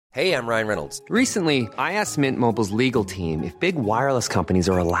Hey, I'm Ryan Reynolds. Recently, I asked Mint Mobile's legal team if big wireless companies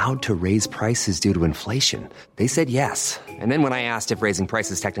are allowed to raise prices due to inflation. They said yes. And then when I asked if raising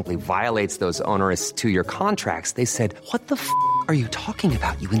prices technically violates those onerous two-year contracts, they said, "What the f*** are you talking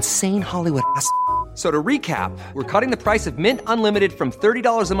about, you insane Hollywood ass?" So to recap, we're cutting the price of Mint Unlimited from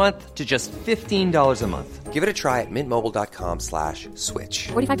 $30 a month to just $15 a month. Give it a try at mintmobile.com/switch.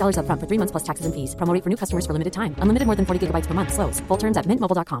 $45 up front for 3 months plus taxes and fees. Promo rate for new customers for limited time. Unlimited more than 40 gigabytes per month. Slows full terms at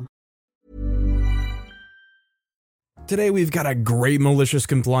mintmobile.com. Today we've got a great malicious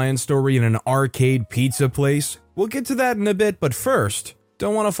compliance story in an arcade pizza place. We'll get to that in a bit, but first,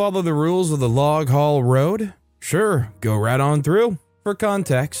 don't want to follow the rules of the Log Hall Road? Sure, go right on through. For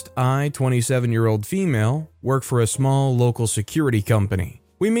context, I, 27-year-old female, work for a small local security company.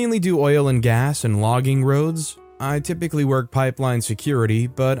 We mainly do oil and gas and logging roads. I typically work pipeline security,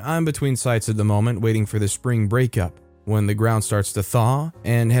 but I'm between sites at the moment waiting for the spring breakup, when the ground starts to thaw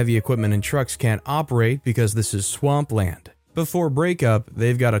and heavy equipment and trucks can't operate because this is swampland. Before breakup,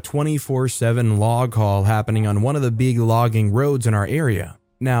 they've got a 24/7 log haul happening on one of the big logging roads in our area.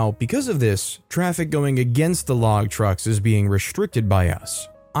 Now, because of this, traffic going against the log trucks is being restricted by us.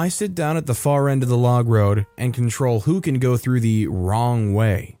 I sit down at the far end of the log road and control who can go through the wrong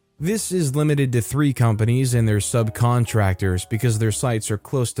way. This is limited to 3 companies and their subcontractors because their sites are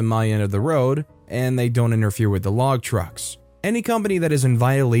close to my end of the road and they don't interfere with the log trucks. Any company that is in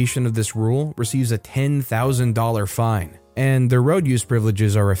violation of this rule receives a $10,000 fine, and their road use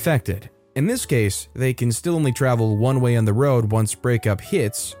privileges are affected. In this case, they can still only travel one way on the road once breakup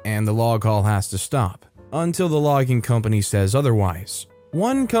hits and the log haul has to stop, until the logging company says otherwise.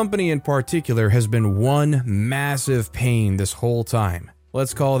 One company in particular has been one massive pain this whole time.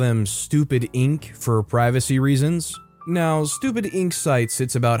 Let's call them Stupid Inc. for privacy reasons. Now, Stupid Inc. site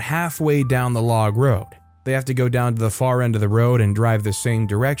sits about halfway down the log road. They have to go down to the far end of the road and drive the same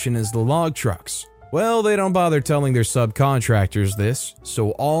direction as the log trucks. Well, they don't bother telling their subcontractors this, so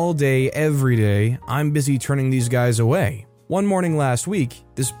all day, every day, I'm busy turning these guys away. One morning last week,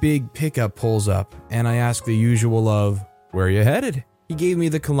 this big pickup pulls up, and I ask the usual of, "Where you headed?" He gave me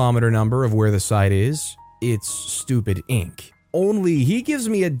the kilometer number of where the site is. It's Stupid Inc. Only he gives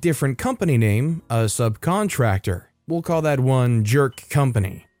me a different company name, a subcontractor. We'll call that one Jerk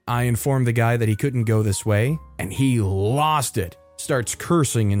Company. I informed the guy that he couldn't go this way, and he lost it. Starts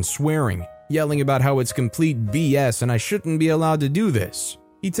cursing and swearing, yelling about how it's complete BS and I shouldn't be allowed to do this.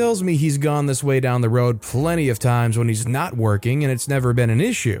 He tells me he's gone this way down the road plenty of times when he's not working and it's never been an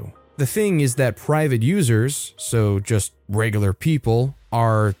issue. The thing is that private users, so just regular people,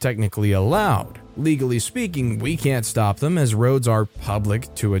 are technically allowed. Legally speaking, we can't stop them as roads are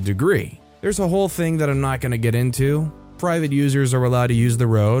public to a degree. There's a whole thing that I'm not going to get into. Private users are allowed to use the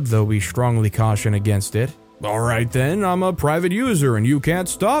road, though we strongly caution against it. Alright then, I'm a private user and you can't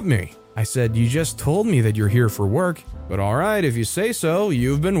stop me. I said, "You just told me that you're here for work, but alright, if you say so,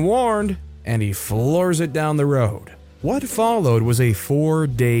 you've been warned." And he floors it down the road. What followed was a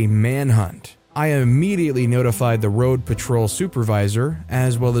 4-day manhunt. I immediately notified the road patrol supervisor,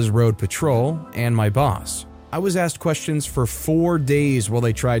 as well as road patrol, and my boss. I was asked questions for 4 days while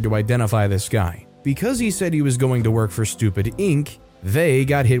they tried to identify this guy. Because he said he was going to work for Stupid Inc., they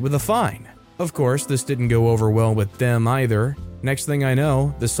got hit with a fine. Of course, this didn't go over well with them either. Next thing I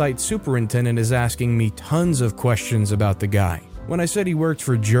know, the site superintendent is asking me tons of questions about the guy. When I said he worked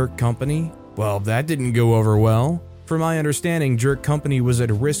for Jerk Company, well, that didn't go over well. From my understanding, Jerk Company was at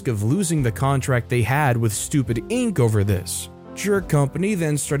risk of losing the contract they had with Stupid Inc. over this. Jerk Company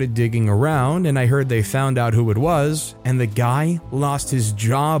then started digging around, and I heard they found out who it was, and the guy lost his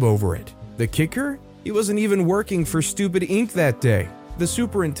job over it. The kicker? He wasn't even working for Stupid Inc. that day. The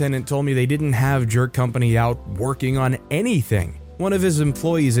superintendent told me they didn't have Jerk Company out working on anything. One of his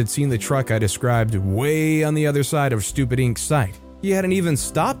employees had seen the truck I described way on the other side of Stupid Inc.'s site. He hadn't even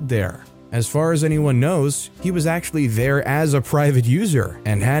stopped there. As far as anyone knows, he was actually there as a private user,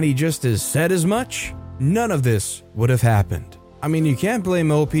 and had he just said as much, none of this would have happened. I mean, you can't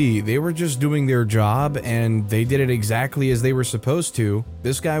blame OP, they were just doing their job, and they did it exactly as they were supposed to.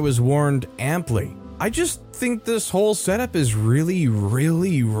 This guy was warned amply. I just think this whole setup is really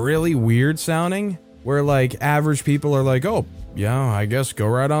weird sounding, where like average people are like, "Oh, yeah, I guess go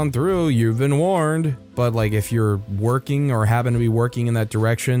right on through, you've been warned." But like if you're working or happen to be working in that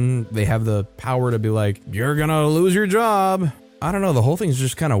direction, they have the power to be like, "You're gonna lose your job." I don't know, the whole thing's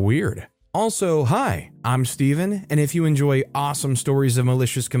just kind of weird. Also, hi, I'm Steven, and if you enjoy awesome stories of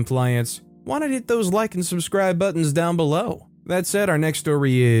malicious compliance, why not hit those like and subscribe buttons down below? That said, our next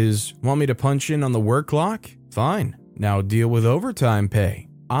story is, want me to punch in on the work clock? Fine. Now deal with overtime pay.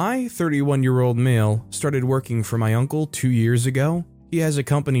 I, 31-year-old male, started working for my uncle 2 years ago. He has a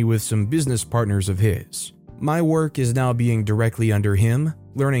company with some business partners of his. My work is now being directly under him,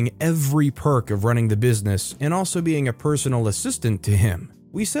 learning every perk of running the business and also being a personal assistant to him.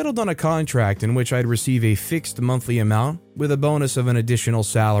 We settled on a contract in which I'd receive a fixed monthly amount with a bonus of an additional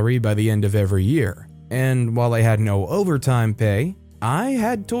salary by the end of every year. And while I had no overtime pay, I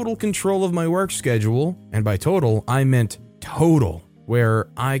had total control of my work schedule, and by total, I meant total, where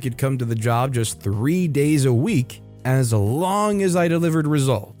I could come to the job just 3 days a week as long as I delivered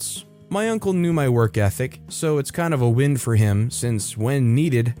results. My uncle knew my work ethic, so it's kind of a win for him since when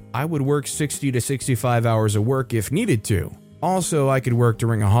needed, I would work 60 to 65 hours of work if needed to. Also, I could work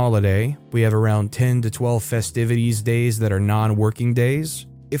during a holiday. We have around 10 to 12 festivities days that are non-working days.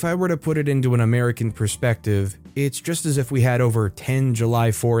 If I were to put it into an American perspective, it's just as if we had over 10 July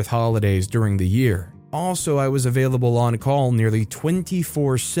 4th holidays during the year. Also, I was available on call nearly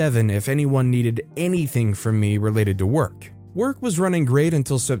 24/7 if anyone needed anything from me related to work. Work was running great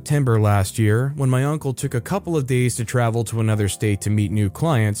until September last year when my uncle took a couple of days to travel to another state to meet new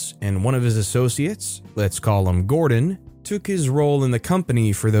clients, and one of his associates, let's call him Gordon, took his role in the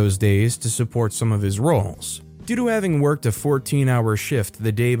company for those days to support some of his roles. Due to having worked a 14-hour shift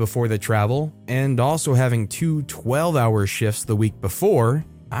the day before the travel, and also having two 12-hour shifts the week before,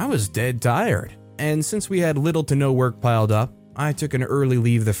 I was dead tired. And since we had little to no work piled up, I took an early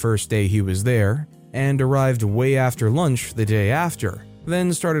leave the first day he was there, and arrived way after lunch the day after,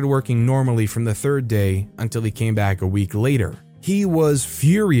 then started working normally from the third day until he came back a week later. He was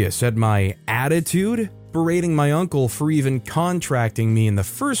furious at my attitude, berating my uncle for even contracting me in the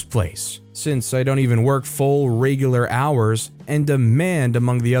first place, since I don't even work full regular hours, and demand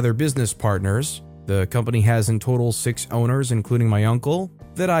among the other business partners, the company has in total 6 owners including my uncle,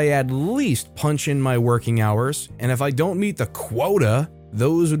 that I at least punch in my working hours, and if I don't meet the quota,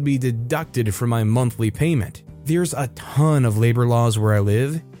 those would be deducted from my monthly payment. There's a ton of labor laws where I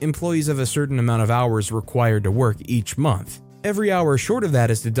live. Employees have a certain amount of hours required to work each month. Every hour short of that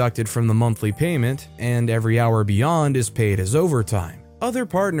is deducted from the monthly payment, and every hour beyond is paid as overtime. Other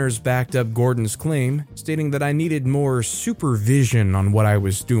partners backed up Gordon's claim, stating that I needed more supervision on what I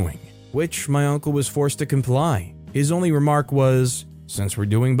was doing, which my uncle was forced to comply. His only remark was, "Since we're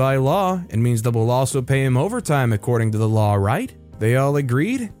doing by law, it means that we'll also pay him overtime according to the law, right?" They all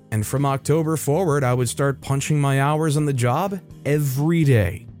agreed, and from October forward, I would start punching my hours on the job every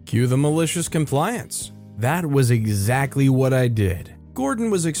day. Cue the malicious compliance. That was exactly what I did.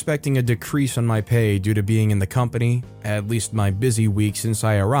 Gordon was expecting a decrease on my pay due to being in the company, at least my busy week since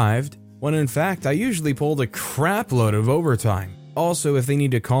I arrived, when in fact I usually pulled a crap load of overtime. Also, if they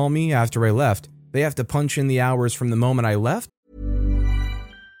need to call me after I left, they have to punch in the hours from the moment I left.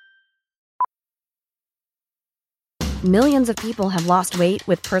 Millions of people have lost weight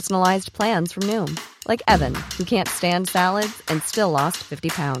with personalized plans from Noom. Like Evan, who can't stand salads and still lost 50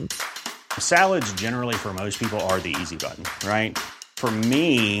 pounds. Salads generally for most people are the easy button, right? For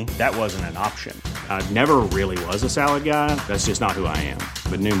me, that wasn't an option. I never really was a salad guy. That's just not who I am.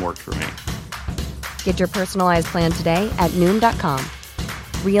 But Noom worked for me. Get your personalized plan today at Noom.com.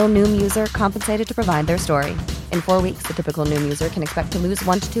 Real Noom user compensated to provide their story. In 4 weeks, the typical Noom user can expect to lose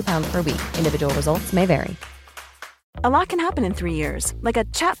 1 to 2 pounds per week. Individual results may vary. A lot can happen in 3 years, like a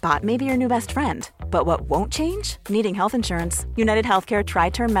chatbot may be your new best friend. But what won't change? Needing health insurance. United Healthcare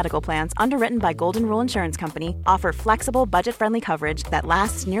Tri-Term Medical Plans, underwritten by Golden Rule Insurance Company, offer flexible, budget-friendly coverage that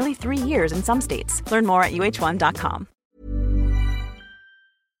lasts nearly 3 years in some states. Learn more at uh1.com.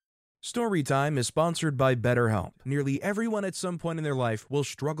 Storytime is sponsored by BetterHelp. Nearly everyone at some point in their life will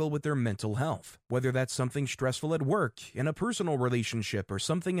struggle with their mental health, whether that's something stressful at work, in a personal relationship, or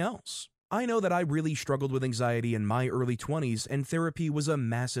something else. I know that I really struggled with anxiety in my early 20s, and therapy was a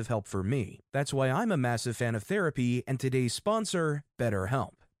massive help for me. That's why I'm a massive fan of therapy and today's sponsor,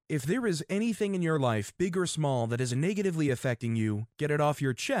 BetterHelp. If there is anything in your life, big or small, that is negatively affecting you, get it off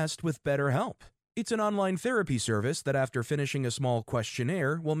your chest with BetterHelp. It's an online therapy service that after finishing a small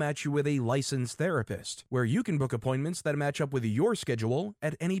questionnaire will match you with a licensed therapist, where you can book appointments that match up with your schedule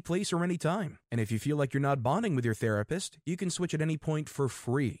at any place or any time. And if you feel like you're not bonding with your therapist, you can switch at any point for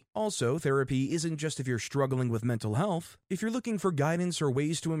free. Also, therapy isn't just if you're struggling with mental health. If you're looking for guidance or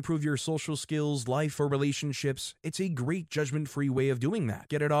ways to improve your social skills, life, or relationships, it's a great judgment-free way of doing that.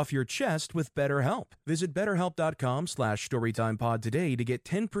 Get it off your chest with BetterHelp. Visit BetterHelp.com/StorytimePod today to get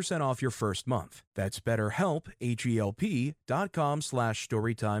 10% off your first month. That's BetterHelp,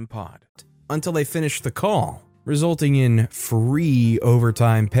 HELP.com/StorytimePod. Until I finish the call, resulting in free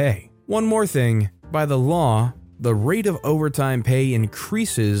overtime pay. One more thing, by the law, the rate of overtime pay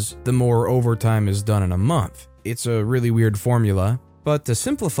increases the more overtime is done in a month. It's a really weird formula. But to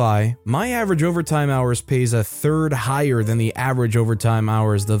simplify, my average overtime hours pays a third higher than the average overtime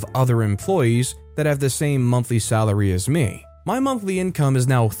hours of other employees that have the same monthly salary as me. My monthly income is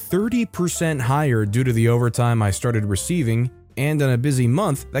now 30% higher due to the overtime I started receiving, and on a busy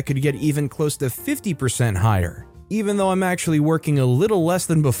month, that could get even close to 50% higher, even though I'm actually working a little less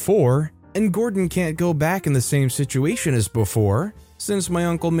than before, and Gordon can't go back in the same situation as before, since my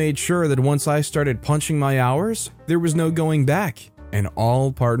uncle made sure that once I started punching my hours, there was no going back, and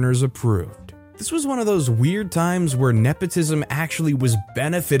all partners approved. This was one of those weird times where nepotism actually was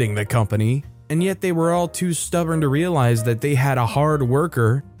benefiting the company, and yet they were all too stubborn to realize that they had a hard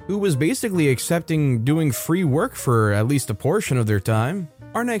worker who was basically accepting doing free work for at least a portion of their time.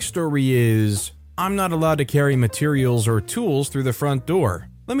 Our next story is, I'm not allowed to carry materials or tools through the front door.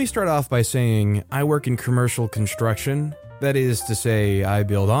 Let me start off by saying I work in commercial construction. That is to say, I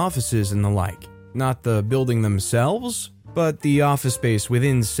build offices and the like. Not the building themselves, but the office space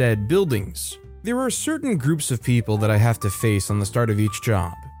within said buildings. There are certain groups of people that I have to face on the start of each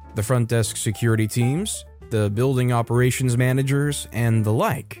job. The front desk security teams, the building operations managers, and the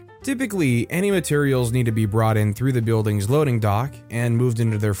like. Typically, any materials need to be brought in through the building's loading dock and moved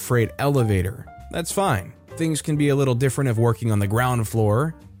into their freight elevator. That's fine. Things can be a little different if working on the ground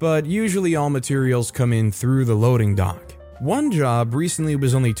floor, but usually all materials come in through the loading dock. One job recently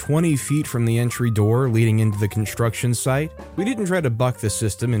was only 20 feet from the entry door leading into the construction site. We didn't try to buck the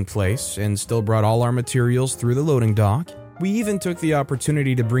system in place and still brought all our materials through the loading dock. We even took the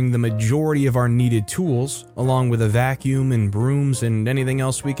opportunity to bring the majority of our needed tools, along with a vacuum and brooms and anything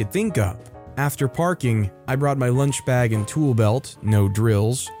else we could think of. After parking, I brought my lunch bag and tool belt, no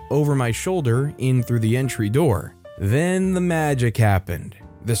drills, over my shoulder in through the entry door. Then the magic happened.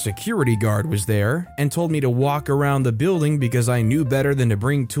 The security guard was there and told me to walk around the building because I knew better than to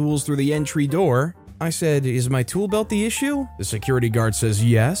bring tools through the entry door. I said, "Is my tool belt the issue?" The security guard says,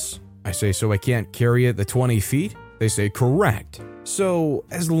 "Yes." I say, "So I can't carry it the 20 feet? They say, "Correct." "So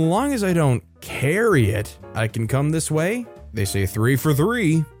as long as I don't carry it, I can come this way?" They say, 3 for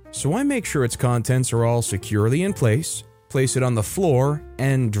 3. So I make sure its contents are all securely in place it on the floor,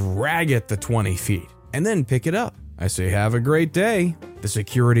 and drag it the 20 feet, and then pick it up. I say, "Have a great day." The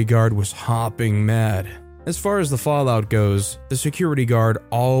security guard was hopping mad. As far as the fallout goes, the security guard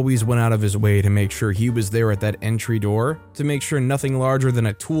always went out of his way to make sure he was there at that entry door to make sure nothing larger than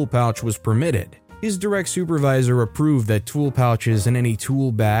a tool pouch was permitted. His direct supervisor approved that tool pouches and any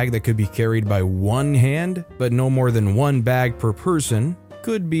tool bag that could be carried by one hand, but no more than one bag per person,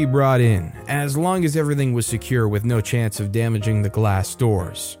 could be brought in, as long as everything was secure with no chance of damaging the glass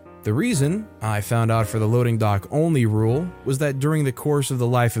doors. The reason I found out for the loading dock only rule was that during the course of the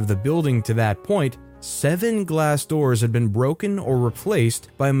life of the building to that point, 7 glass doors had been broken or replaced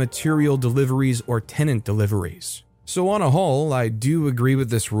by material deliveries or tenant deliveries. So on a whole, I do agree with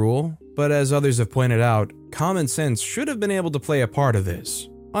this rule, but as others have pointed out, common sense should have been able to play a part of this.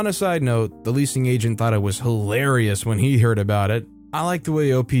 On a side note, the leasing agent thought it was hilarious when he heard about it. I like the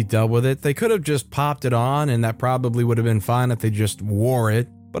way OP dealt with it. They could have just popped it on, and that probably would have been fine if they just wore it.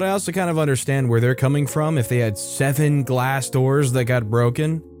 But I also kind of understand where they're coming from if they had 7 glass doors that got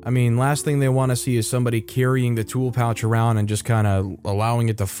broken. I mean, last thing they want to see is somebody carrying the tool pouch around and just kind of allowing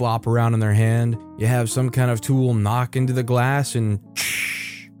it to flop around in their hand. You have some kind of tool knock into the glass and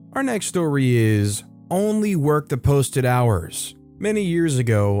Our next story is only work the posted hours. Many years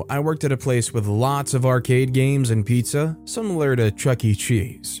ago, I worked at a place with lots of arcade games and pizza, similar to Chuck E.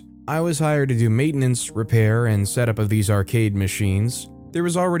 Cheese. I was hired to do maintenance, repair, and setup of these arcade machines. There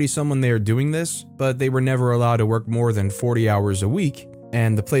was already someone there doing this, but they were never allowed to work more than 40 hours a week,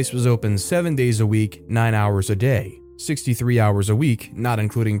 and the place was open 7 days a week, 9 hours a day, 63 hours a week, not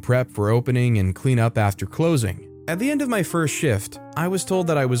including prep for opening and cleanup after closing. At the end of my first shift, I was told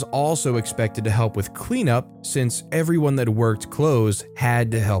that I was also expected to help with cleanup since everyone that worked close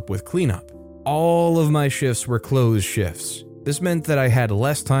had to help with cleanup. All of my shifts were close shifts. This meant that I had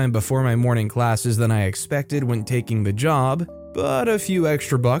less time before my morning classes than I expected when taking the job, but a few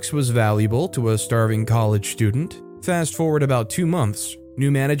extra bucks was valuable to a starving college student. Fast forward about 2 months.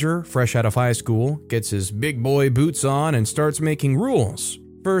 New manager, fresh out of high school, gets his big boy boots on and starts making rules.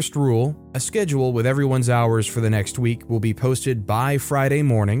 First rule, a schedule with everyone's hours for the next week will be posted by Friday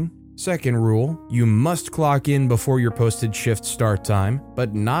morning. Second rule, you must clock in before your posted shift start time,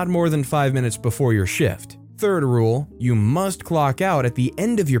 but not more than 5 minutes before your shift. Third rule, you must clock out at the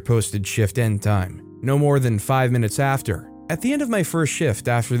end of your posted shift end time, no more than 5 minutes after. At the end of my first shift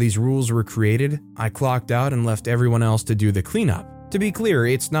after these rules were created, I clocked out and left everyone else to do the cleanup. To be clear,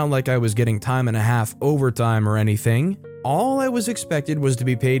 it's not like I was getting time and a half overtime or anything. All I was expected was to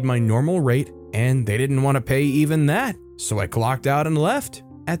be paid my normal rate, and they didn't want to pay even that. so I clocked out and left.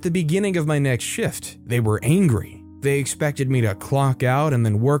 At the beginning of my next shift, they were angry. They expected me to clock out and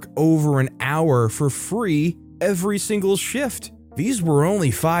then work over an hour for free every single shift. These were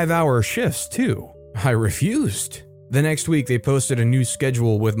only 5-hour shifts too. I refused. The next week, they posted a new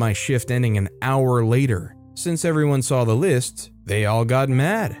schedule with my shift ending an hour later. Since everyone saw the list, they all got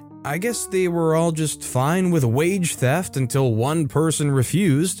mad. I guess they were all just fine with wage theft until one person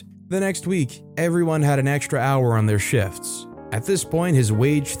refused. The next week, everyone had an extra hour on their shifts. At this point, his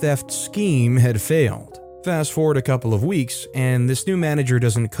wage theft scheme had failed. Fast forward a couple of weeks, and this new manager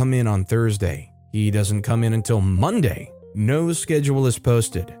doesn't come in on Thursday. He doesn't come in until Monday. No schedule is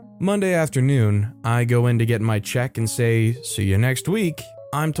posted. Monday afternoon, I go in to get my check and say, "See you next week."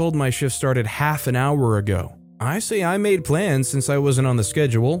 I'm told my shift started half an hour ago. I say I made plans since I wasn't on the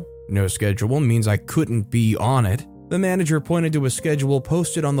schedule. No schedule means I couldn't be on it. The manager pointed to a schedule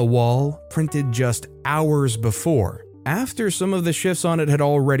posted on the wall, printed just hours before, after some of the shifts on it had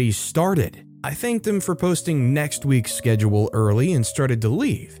already started. I thanked him for posting next week's schedule early and started to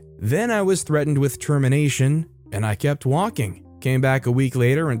leave. Then I was threatened with termination, and I kept walking. Came back a week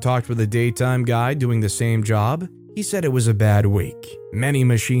later and talked with a daytime guy doing the same job. He said it was a bad week. Many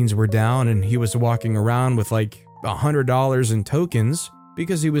machines were down and he was walking around with like $100 in tokens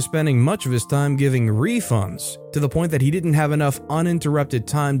because he was spending much of his time giving refunds, to the point that he didn't have enough uninterrupted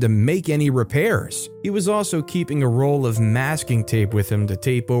time to make any repairs. He was also keeping a roll of masking tape with him to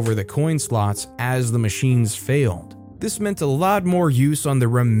tape over the coin slots as the machines failed. This meant a lot more use on the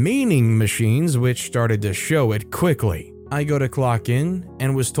remaining machines, which started to show it quickly. I go to clock in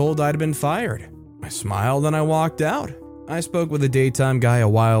and was told I'd been fired. I smiled and I walked out. I spoke with a daytime guy a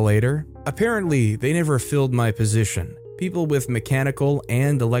while later. Apparently, they never filled my position. People with mechanical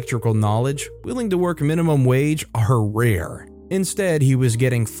and electrical knowledge willing to work minimum wage are rare. Instead, he was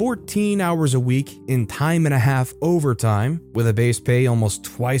getting 14 hours a week in time and a half overtime, with a base pay almost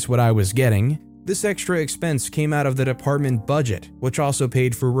twice what I was getting. This extra expense came out of the department budget, which also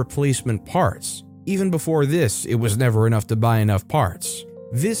paid for replacement parts. Even before this, it was never enough to buy enough parts.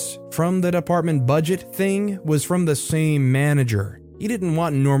 This from the department budget thing was from the same manager. He didn't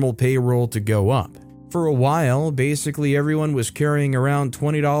want normal payroll to go up. For a while, basically everyone was carrying around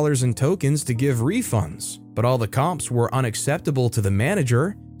 $20 in tokens to give refunds, but all the comps were unacceptable to the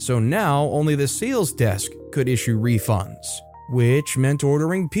manager, so now only the sales desk could issue refunds, which meant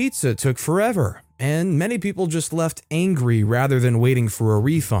ordering pizza took forever, and many people just left angry rather than waiting for a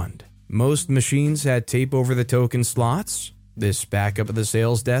refund. Most machines had tape over the token slots. This backup at the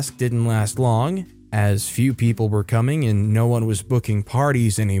sales desk didn't last long, as few people were coming and no one was booking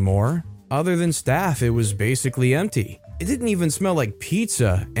parties anymore. Other than staff, it was basically empty. It didn't even smell like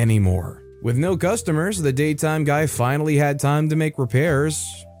pizza anymore. With no customers, the daytime guy finally had time to make repairs,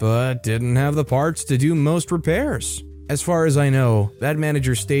 but didn't have the parts to do most repairs. As far as I know, that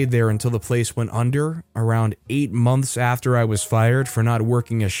manager stayed there until the place went under, around 8 months after I was fired for not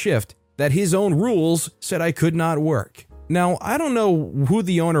working a shift that his own rules said I could not work. Now, I don't know who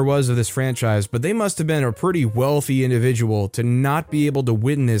the owner was of this franchise, but they must have been a pretty wealthy individual to not be able to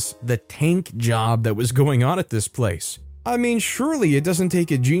witness the tank job that was going on at this place. I mean, surely it doesn't take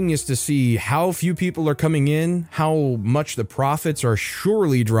a genius to see how few people are coming in, how much the profits are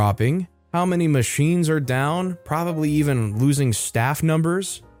surely dropping, how many machines are down, probably even losing staff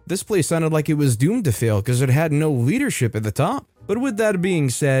numbers. This place sounded like it was doomed to fail because it had no leadership at the top. But with that being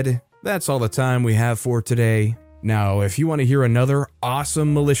said, that's all the time we have for today. Now, if you want to hear another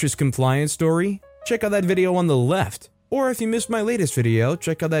awesome malicious compliance story, check out that video on the left. Or if you missed my latest video,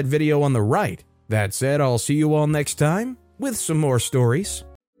 check out that video on the right. That said, I'll see you all next time with some more stories.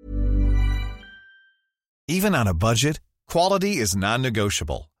 Even on a budget, quality is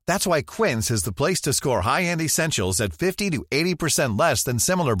non-negotiable. That's why Quince is the place to score high-end essentials at 50 to 80% less than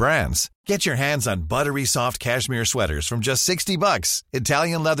similar brands. Get your hands on buttery soft cashmere sweaters from just $60,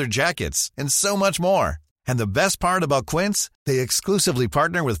 Italian leather jackets, and so much more. And the best part about Quince, they exclusively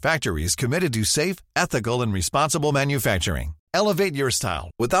partner with factories committed to safe, ethical, and responsible manufacturing. Elevate your style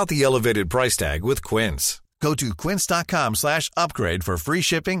without the elevated price tag with Quince. Go to quince.com/upgrade for free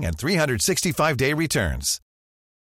shipping and 365-day returns.